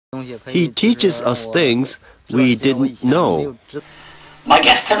He teaches us things we didn't know. My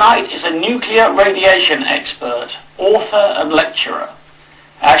guest tonight is a nuclear radiation expert, author and lecturer.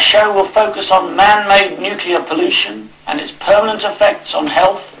 Our show will focus on man-made nuclear pollution and its permanent effects on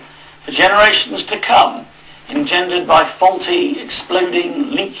health for generations to come, engendered by faulty,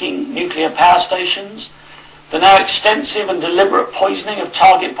 exploding, leaking nuclear power stations, the now extensive and deliberate poisoning of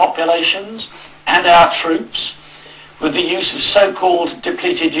target populations and our troops, with the use of so-called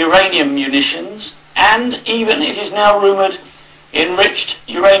depleted uranium munitions, and even, it is now rumoured, enriched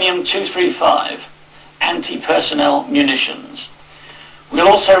uranium-235 anti-personnel munitions. We'll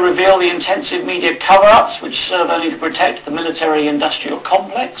also reveal the intensive media cover-ups which serve only to protect the military-industrial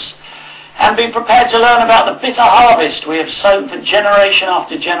complex, and be prepared to learn about the bitter harvest we have sown for generation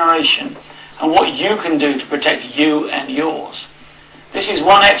after generation, and what you can do to protect you and yours. This is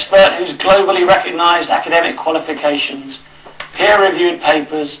one expert whose globally recognised academic qualifications, peer-reviewed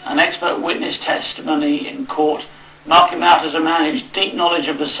papers and expert witness testimony in court mark him out as a man whose deep knowledge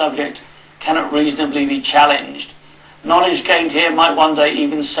of the subject cannot reasonably be challenged. Knowledge gained here might one day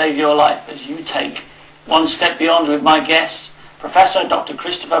even save your life as you take one step beyond with my guest, Professor Dr.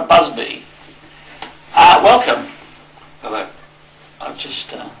 Christopher Busby. Welcome. Hello. I've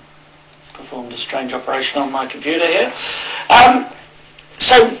just performed a strange operation on my computer here.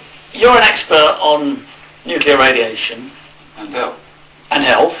 So, you're an expert on nuclear radiation. And health. And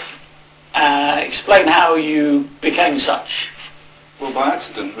health. Explain how you became such. Well, by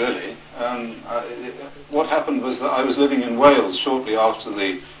accident, really. What happened was that I was living in Wales shortly after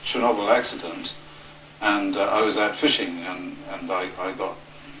the Chernobyl accident, and I was out fishing, and I got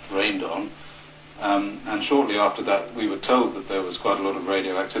rained on. And shortly after that, we were told that there was quite a lot of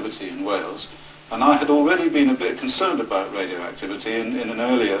radioactivity in Wales. And I had already been a bit concerned about radioactivity in an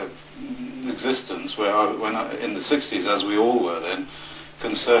earlier existence, where in the 60s, as we all were then,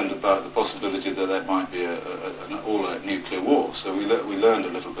 concerned about the possibility that there might be an all-out nuclear war. So we learned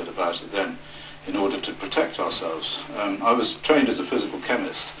a little bit about it then in order to protect ourselves. I was trained as a physical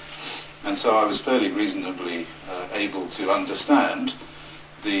chemist, and so I was fairly reasonably able to understand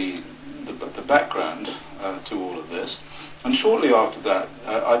the background to all of this. And shortly after that,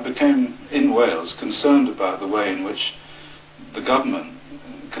 I became, in Wales, concerned about the way in which the government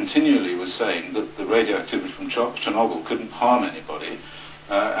continually was saying that the radioactivity from Chernobyl couldn't harm anybody.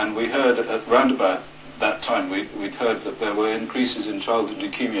 And we heard, at round about that time, we'd heard that there were increases in childhood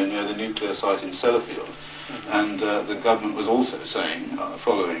leukemia near the nuclear site in Sellafield. Mm-hmm. And the government was also saying,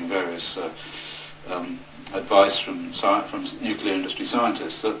 following various advice from nuclear industry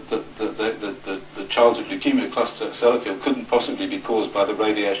scientists, that the childhood leukemia cluster at Sellafield couldn't possibly be caused by the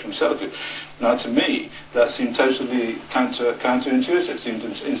radiation from Sellafield. Now, to me, that seemed totally counterintuitive. It seemed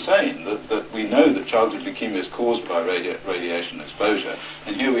insane that we know that childhood leukemia is caused by radiation exposure,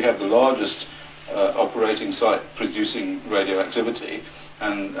 and here we have the largest operating site producing radioactivity,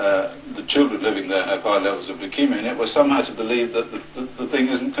 and the children living there have high levels of leukemia, and yet we're somehow to believe that the thing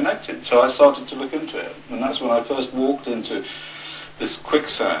isn't connected. So I started to look into it, and that's when I first walked into this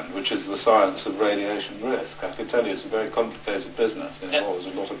quicksand, which is the science of radiation risk. I can tell you it's a very complicated business. It involves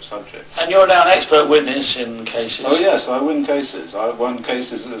a lot of subjects. And you're now an expert witness in cases? Oh yes, I win cases. I won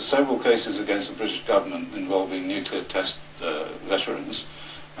cases, several cases against the British government involving nuclear test veterans,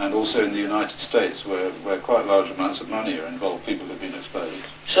 and also in the United States, where quite large amounts of money are involved, people have been exposed.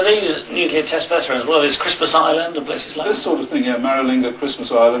 So these nuclear test veterans, well, there's Christmas Island and places like that? This sort of thing, yeah, Maralinga,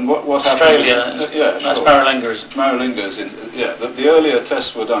 Christmas Island, what Australia, happened? Yeah, that's sure. Maralinga, isn't it? Maralinga is yeah, the earlier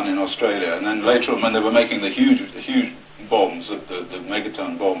tests were done in Australia, and then later on, when they were making the huge bombs, the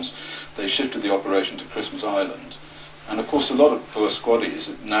megaton bombs, they shifted the operation to Christmas Island. And of course, a lot of poor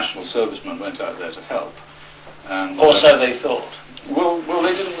squaddies, national servicemen, went out there to help. And, or so they thought. Well,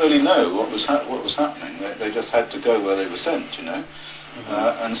 they didn't really know what was happening. They just had to go where they were sent, you know.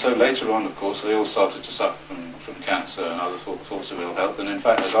 Mm-hmm. And so later on, of course, they all started to suffer from cancer and other sorts of ill health. And in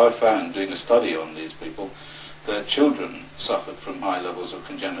fact, as I found doing a study on these people, their children suffered from high levels of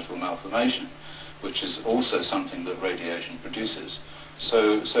congenital malformation, which is also something that radiation produces.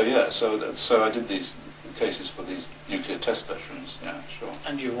 So I did these cases for these nuclear test veterans. Yeah, sure.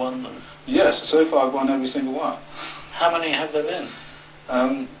 And you've won them? Yes, so far I've won every single one. How many have there been?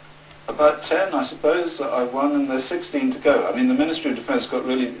 About 10, I suppose, that I've won, and there's 16 to go. I mean, the Ministry of Defence got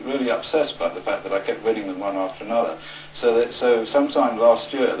really upset about the fact that I kept winning them one after another. So sometime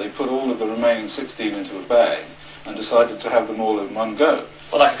last year, they put all of the remaining 16 into a bag and decided to have them all in one go.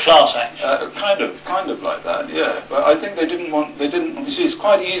 Well, like a class action? Kind of like that, yeah. But I think they didn't, you see, it's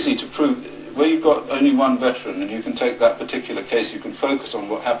quite easy to prove, where you've got only one veteran and you can take that particular case, you can focus on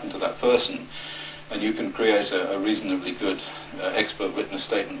what happened to that person. and you can create a reasonably good expert witness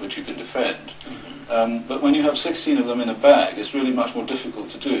statement which you can defend. But when you have 16 of them in a bag, it's really much more difficult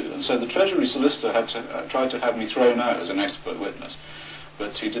to do. And so the Treasury solicitor had to try to have me thrown out as an expert witness,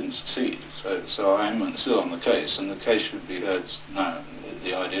 but he didn't succeed. So I'm still on the case, and the case should be heard now.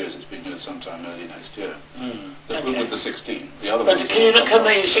 The idea is it's being heard sometime early next year. With the 16. The other but can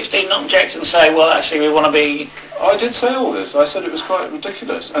the 16 not object and say, well, actually, we want to be... I did say all this. I said it was quite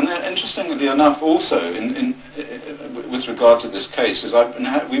ridiculous. And then, interestingly enough, also, with regard to this case, is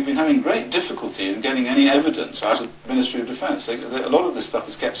we've been having great difficulty in getting any evidence out of the Ministry of Defence. A lot of this stuff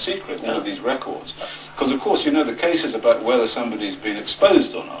is kept secret, all of these records. Because, of course, you know, the case is about whether somebody's been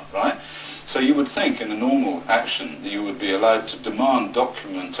exposed or not, right? So you would think in a normal action that you would be allowed to demand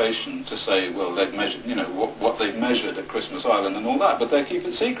documentation to say, well, they've measured, you know, what they've measured at Christmas Island and all that, but they keep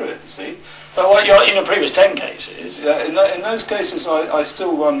it secret, you see. But what you're in the previous 10 cases... Yeah, in those cases I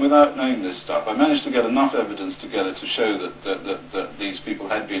still won without knowing this stuff. I managed to get enough evidence together to show that these people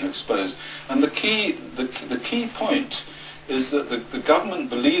had been exposed. And the key point is that the government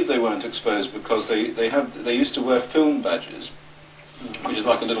believed they weren't exposed because they used to wear film badges, which is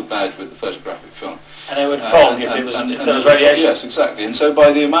like a little badge with the photographic film. And it would fog if there was radiation? Yes, exactly. And so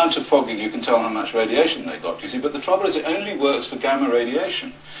by the amount of fogging you can tell how much radiation they got, you see. But the trouble is it only works for gamma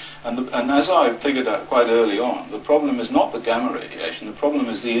radiation. And as I figured out quite early on, the problem is not the gamma radiation, the problem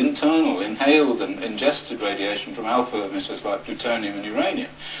is the internal, inhaled and ingested radiation from alpha emitters like plutonium and uranium.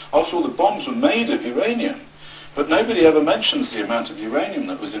 After all, the bombs were made of uranium. But nobody ever mentions the amount of uranium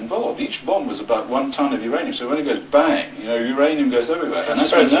that was involved. Each bomb was about 1 ton of uranium, so when it goes bang, you know, uranium goes everywhere. And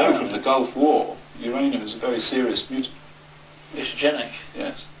as we know from the Gulf War, uranium is a very serious mutant. Mutagenic.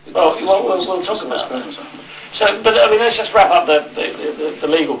 Yes. Well, we'll talk about that. So, but I mean, let's just wrap up the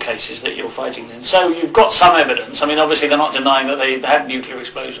legal cases that you're fighting then. So you've got some evidence. I mean, obviously they're not denying that they had nuclear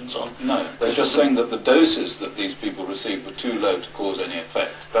explosions on. No, they're just saying that the doses that these people received were too low to cause any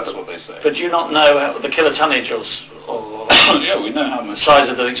effect. That's what they say. But do you not know the kilotonnage or yeah, we know how much size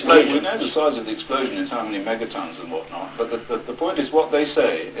of the explosion. We know the size of the explosion is how many megatons and whatnot. But the point is, what they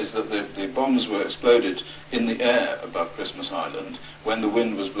say is that the bombs were exploded in the air above Christmas Island when the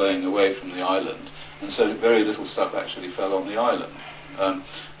wind was blowing away from the island. And so very little stuff actually fell on the island.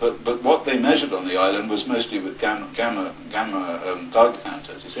 But what they measured on the island was mostly with gamma Geiger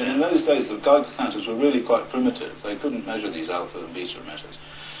counters. You see, and in those days the Geiger counters were really quite primitive. They couldn't measure these alpha and beta emitters.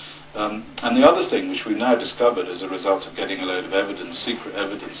 And the other thing which we've now discovered as a result of getting a load of evidence, secret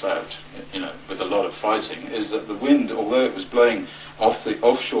evidence out, you know, with a lot of fighting, is that the wind, although it was blowing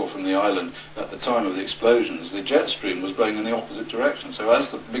offshore from the island at the time of the explosions, the jet stream was blowing in the opposite direction. So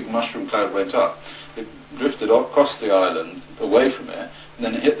as the big mushroom cloud went up, it drifted across the island away from it, and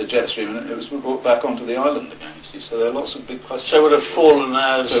then it hit the jet stream and it was brought back onto the island again, you see. So there are lots of big questions. So it would have fallen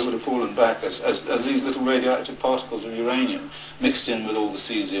as... So it would have fallen back as these little radioactive particles of uranium mixed in with all the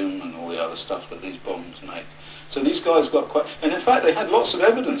cesium and all the other stuff that these bombs make. So these guys got quite... And in fact they had lots of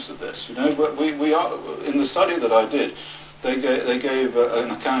evidence of this, you know. We are, in the study that I did, they gave an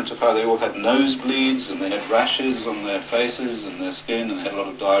account of how they all had nosebleeds and they had rashes on their faces and their skin and they had a lot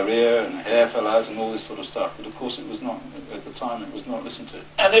of diarrhea and hair fell out and all this sort of stuff. But of course it was not, at the time it was not listened to.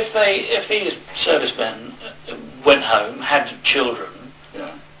 And if these servicemen went home, had children,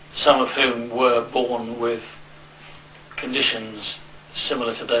 yeah, some of whom were born with conditions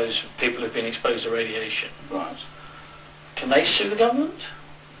similar to those of people who've been exposed to radiation, right, can they sue the government?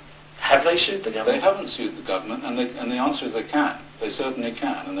 Have they sued the government? They haven't sued the government, and the answer is they can. They certainly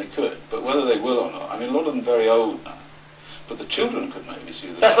can, and they could. But whether they will or not, I mean, a lot of them are very old now. But the children could maybe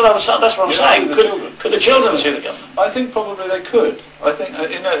sue the government. That's what I'm saying. Could the children sue the government? I think probably they could. I think,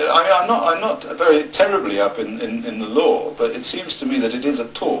 you know, I mean, I'm not very terribly up in the law, but it seems to me that it is a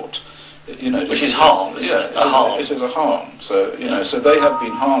tort. You know, which is harm, isn't it? A harm. It is a harm. So, you know, so they have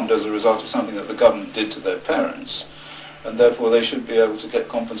been harmed as a result of something that the government did to their parents. And therefore they should be able to get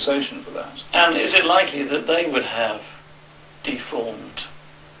compensation for that. And is it likely that they would have deformed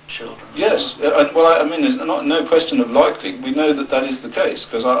children? Yes. Well, I mean, there's no question of likely. We know that that is the case,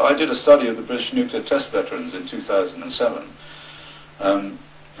 because I did a study of the British nuclear test veterans in 2007,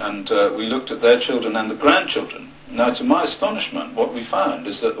 and we looked at their children and the grandchildren. Now, to my astonishment, what we found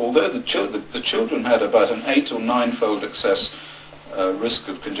is that although the children had about an 8 or 9-fold excess risk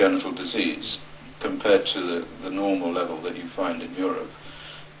of congenital disease, compared to the normal level that you find in Europe.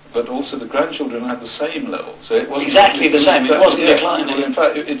 But also the grandchildren had the same level. So it wasn't exactly the same, it wasn't declining. Well, in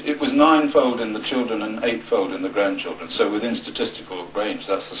fact, it was 9-fold in the children and 8-fold in the grandchildren. So within statistical range,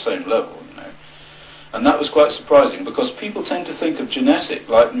 that's the same level, you know. And that was quite surprising, because people tend to think of genetic,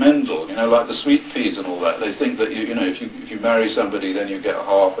 like Mendel, you know, like the sweet peas and all that. They think that, you know, if you marry somebody, then you get a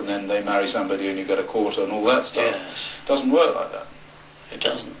half, and then they marry somebody and you get a quarter and all that stuff. Yes. It doesn't work like that. It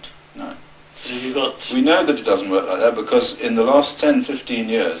doesn't? No. So you've got... We know that it doesn't work like that because in the last 10, 15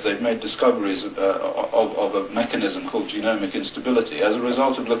 years they've made discoveries of a mechanism called genomic instability as a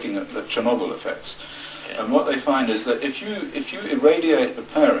result of looking at the Chernobyl effects. Okay. And what they find is that if you irradiate the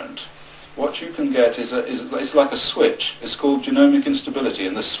parent, what you can get is it's like a switch. It's called genomic instability,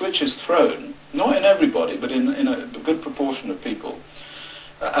 and the switch is thrown, not in everybody, but in a good proportion of people,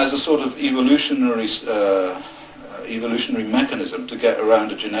 as a sort of evolutionary mechanism to get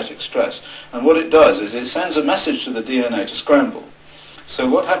around a genetic stress. And what it does is it sends a message to the DNA to scramble. So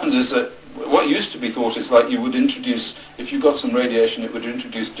what happens is that what used to be thought is like you would introduce, if you got some radiation, it would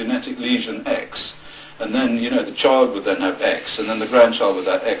introduce genetic lesion X. And then, you know, the child would then have X, and then the grandchild would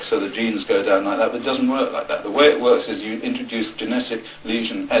have X, so the genes go down like that. But it doesn't work like that. The way it works is you introduce genetic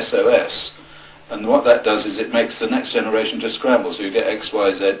lesion SOS, and what that does is it makes the next generation just scramble. So you get X,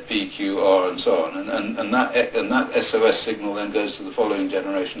 Y, Z, P, Q, R, and so on. And that SOS signal then goes to the following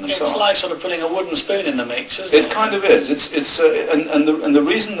generation and so on. It's like sort of putting a wooden spoon in the mix, isn't it? It kind of is. And the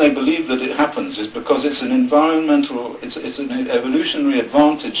reason they believe that it happens is because it's an environmental, it's an evolutionary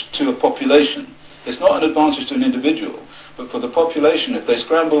advantage to a population. It's not an advantage to an individual, but for the population, if they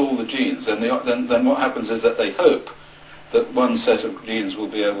scramble all the genes, then what happens is that they hope that one set of genes will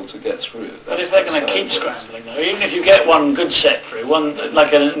be able to get through. But if they're going to keep scrambling, though, even if you get one good set through, one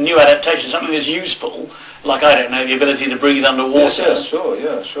like a new adaptation, something that's useful, like, I don't know, the ability to breathe underwater. Yes, sure,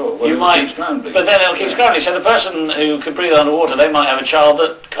 yeah, sure. Well, you might, but then it'll keep scrambling. So the person who could breathe underwater, they might have a child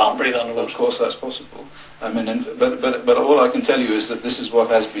that can't breathe underwater. Of course, that's possible. I mean, but all I can tell you is that this is what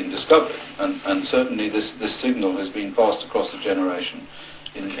has been discovered, and certainly this signal has been passed across the generation,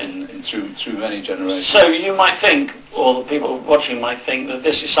 through many generations. So you might think, or the people watching might think, that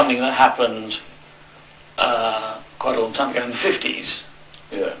this is something that happened quite a long time ago in the 50s.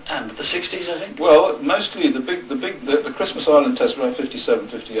 Yeah. And the 60s, I think. Well, mostly the Christmas Island test around 57,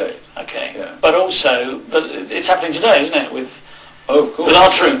 58. Okay. Yeah. But it's happening today, isn't it? With of course. With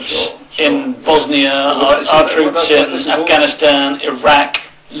our troops in Bosnia, our troops in Afghanistan, Iraq,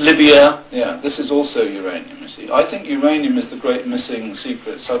 Libya. Yeah, this is also uranium, you see. I think uranium is the great missing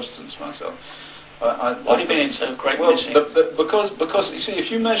secret substance myself. What do you mean it's a great missing? Because you see, if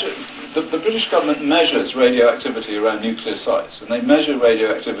you measure, the British government measures radioactivity around nuclear sites, and they measure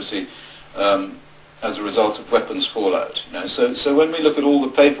radioactivity as a result of weapons fallout. You know, so when we look at all the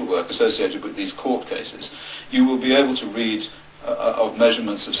paperwork associated with these court cases, you will be able to read of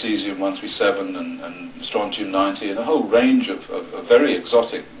measurements of cesium-137 and strontium-90 and a whole range of very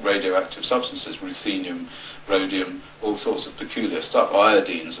exotic radioactive substances, ruthenium, rhodium, all sorts of peculiar stuff,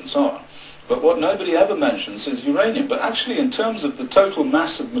 iodines and so on. But what nobody ever mentions is uranium. But actually, in terms of the total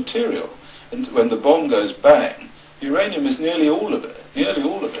mass of material, when the bomb goes bang, uranium is nearly all of it. Nearly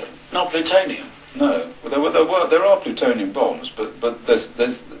all of it. Not plutonium. No, there are plutonium bombs, but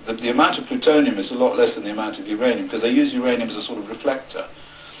the amount of plutonium is a lot less than the amount of uranium because they use uranium as a sort of reflector.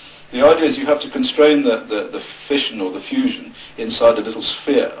 The idea is you have to constrain the fission or the fusion inside a little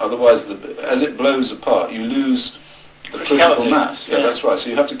sphere. Otherwise, as it blows apart, you lose the critical mass. Yeah, that's right. So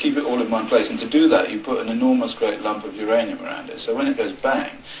you have to keep it all in one place, and to do that, you put an enormous great lump of uranium around it. So when it goes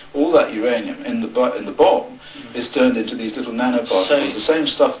bang, all that uranium in the bomb is turned into these little nanoparticles, so the same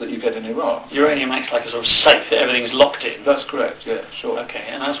stuff that you get in Iraq. Uranium acts like a sort of safe that everything's locked in. That's correct. Yeah, sure. Okay,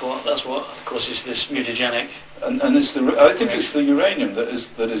 and that's what of course is this mutagenic. And I think it's the uranium that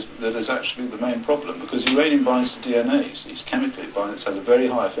is actually the main problem, because uranium binds to DNA. It's chemically binds. It has a very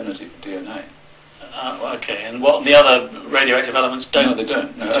high affinity for DNA. Okay, and what the other radioactive elements don't? No, they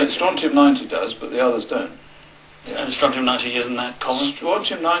don't. No, strontium-90 does, but the others don't. Yeah. And strontium-90 isn't that common?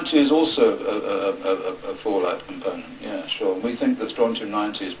 Strontium-90 is also a fallout component. Yeah, sure. And we think that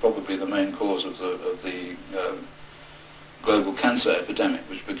strontium-90 is probably the main cause of the global cancer epidemic,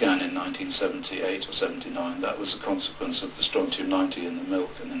 which began in 1978 or 79. That was a consequence of the strontium-90 in the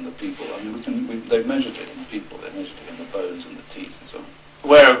milk and in the people. I mean, they've measured it in the people. They measured it in the bones and the teeth and so on.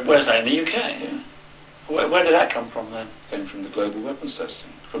 Where's that, in the UK? Yeah. Where did that come from then? It came from the global weapons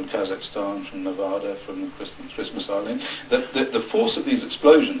testing, from Kazakhstan, from Nevada, from the Christmas Island. The force of these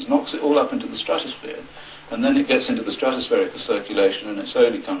explosions knocks it all up into the stratosphere, and then it gets into the stratospheric circulation and it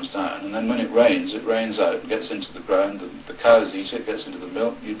slowly comes down, and then when it rains out and gets into the ground, the cows eat it, gets into the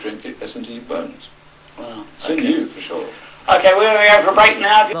milk, you drink it, gets into your bones. Wow. It's in you, for sure. Okay, we're going to go for a break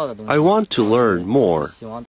now. I want to learn more.